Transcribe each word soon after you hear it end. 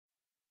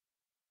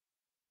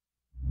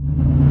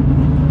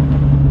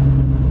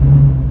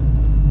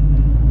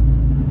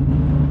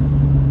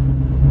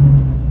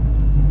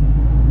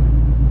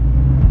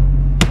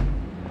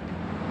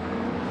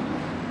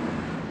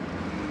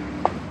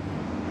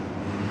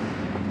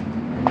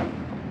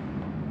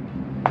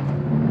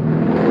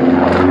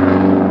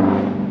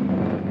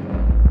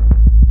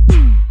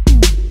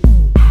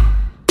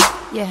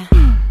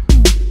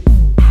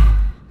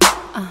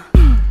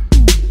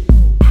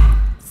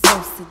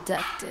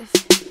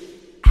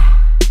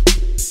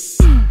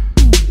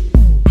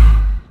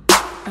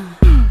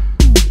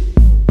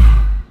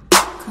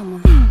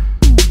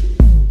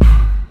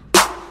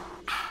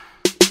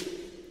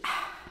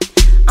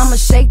I'ma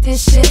shake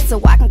this shit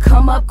so I can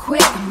come up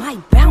quick. I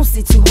might bounce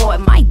it too hard,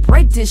 might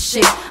break this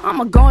shit.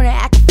 I'ma go in and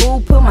act a fool,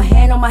 put my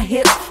hand on my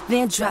hip,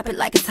 then drop it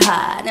like it's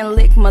hot and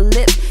lick my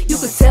lips. You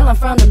can tell I'm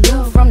from the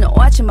loop, from the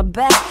arch in my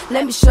back.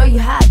 Let me show you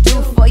how I do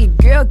before your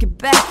girl get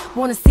back.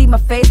 Wanna see my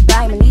face,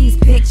 by my knees,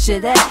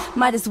 picture that.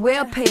 Might as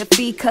well pay a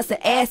fee cause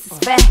the ass is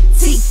fat.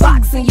 T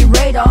Fox in your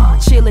radar,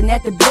 chillin'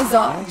 at the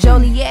Blizzard.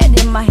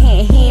 Joliet in my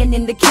hand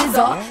in the kids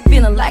are.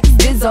 Feeling like it's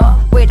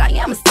Dizzard, wait I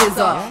am a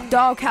stizzard.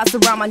 Doghouse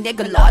around my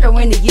nigga Lotto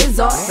in the Yizzard.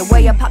 The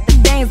way I pop the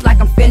things like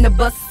I'm finna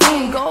bust a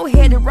scene. Go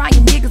ahead and ride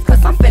your niggas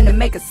cause I'm finna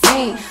make a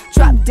scene.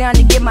 Drop down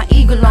and get my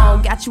eagle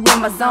on, got you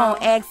in my zone.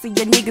 Ask your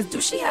niggas,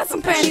 do she have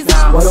some panties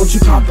on? Why don't you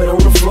pop it on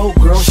the floor,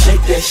 girl,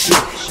 shake that shit.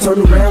 Turn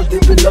around,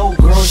 dip it low,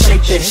 girl,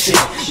 shake that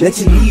shit. Let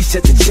your knees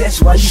touch the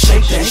chest while you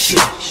shake that shit.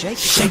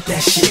 Shake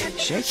that shit,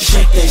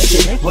 shake that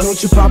shit. Why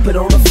don't you pop it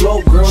on the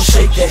floor, girl,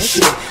 shake that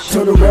shit.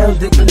 Turn around,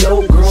 dip it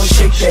low, girl,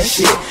 shake that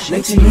shit.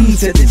 Let your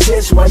knees touch the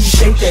chest while you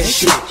shake that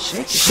shit.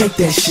 Shake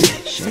that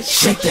shit,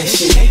 shake that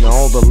shit. Now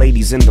all the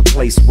ladies in the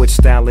place with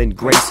style and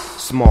grace.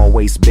 Small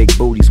waist, big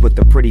booties with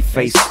a pretty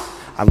face.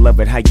 I love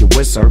it how you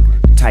whisper,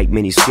 tight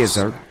mini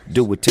skizzer.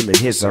 Do it till it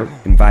hits her,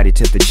 invited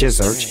to the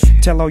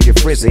chizzurch. Tell all your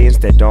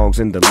frizzins that dog's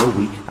in the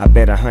Louis. I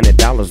bet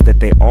 $100 that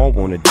they all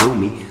wanna do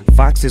me.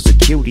 Fox is a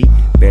cutie,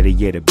 better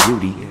yet a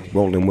beauty.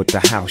 Rolling with the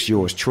house,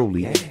 yours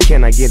truly.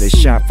 Can I get a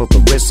shot for the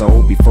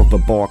Rizzo before the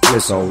bar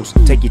clizzos?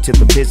 Take you to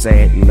the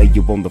pizzad and lay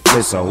you on the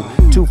flizzo.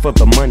 2 for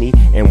the money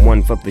and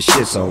 1 for the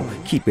shizzo.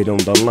 Keep it on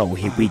the low,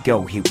 here we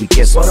go, here we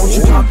get so. Why don't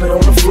you pop it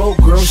on the floor,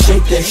 girl,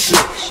 shake that shit.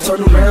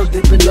 Turn around,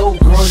 dip it low,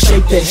 girl,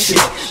 shake that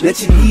shit.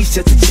 Let your knees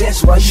touch the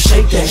chest while you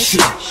shake that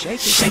shit.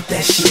 Shake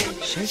that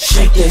shit,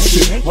 shake that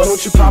shit. Why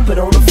don't you pop it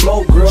on the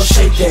floor, girl,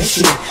 shake that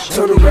shit.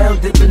 Turn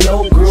around, dip it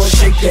low, girl,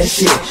 shake that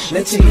shit.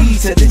 Let your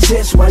knees at the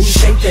chest while you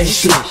shake that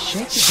shit.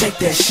 Shake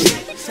that shit,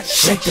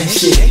 shake that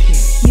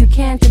shit. You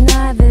can't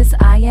deny this,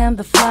 I am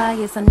the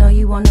flyest. I know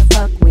you wanna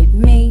fuck with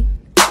me.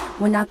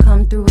 When I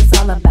come through, it's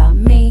all about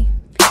me.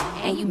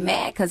 And you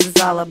mad cause it's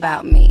all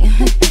about me.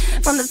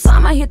 From the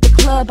time I hit the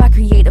club, I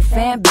create a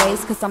fan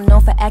base. Cause I'm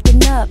known for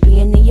acting up,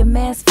 being in your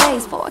man's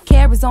face. 4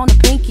 carats on the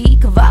pinky,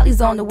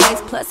 Cavalli's on the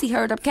waist. Plus he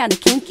heard I'm kinda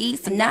kinky,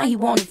 so now he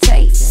wanna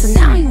taste. So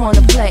now he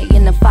wanna play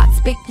in the Fox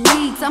big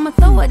leagues. I'ma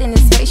throw it in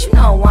his face, you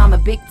know I'm a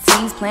big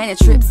tease. Planning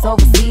trips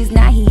overseas,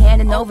 now he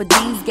handing over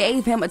D's.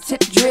 Gave him a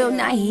tip drill,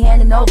 now he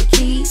handing over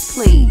keys.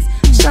 Please,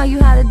 show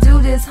you how to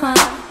do this, huh?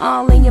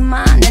 All in your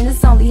mind, and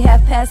it's only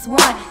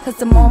 1:30. Cause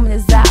the moment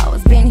is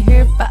ours, been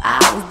here for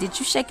hours. Did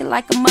you shake it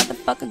like a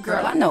motherfucker,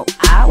 girl? I know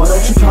I Why was.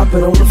 don't you pop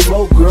it on the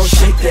floor, girl,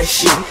 shake that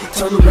shit.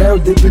 Turn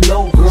around, dip it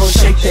low, girl,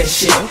 shake that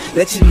shit.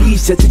 Let your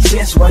knees touch the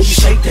chest while you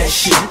shake that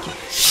shit.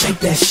 Shake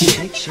that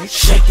shit,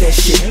 shake that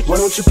shit. Why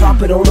don't you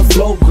pop it on the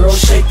floor, girl,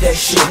 shake that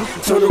shit.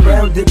 Turn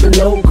around, dip it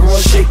low, girl,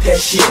 shake that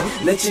shit.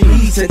 Let your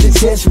knees touch the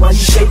chest while you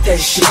shake that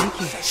shit.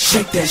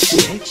 Shake that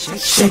shit,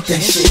 shake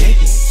that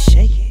shit.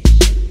 Shake it.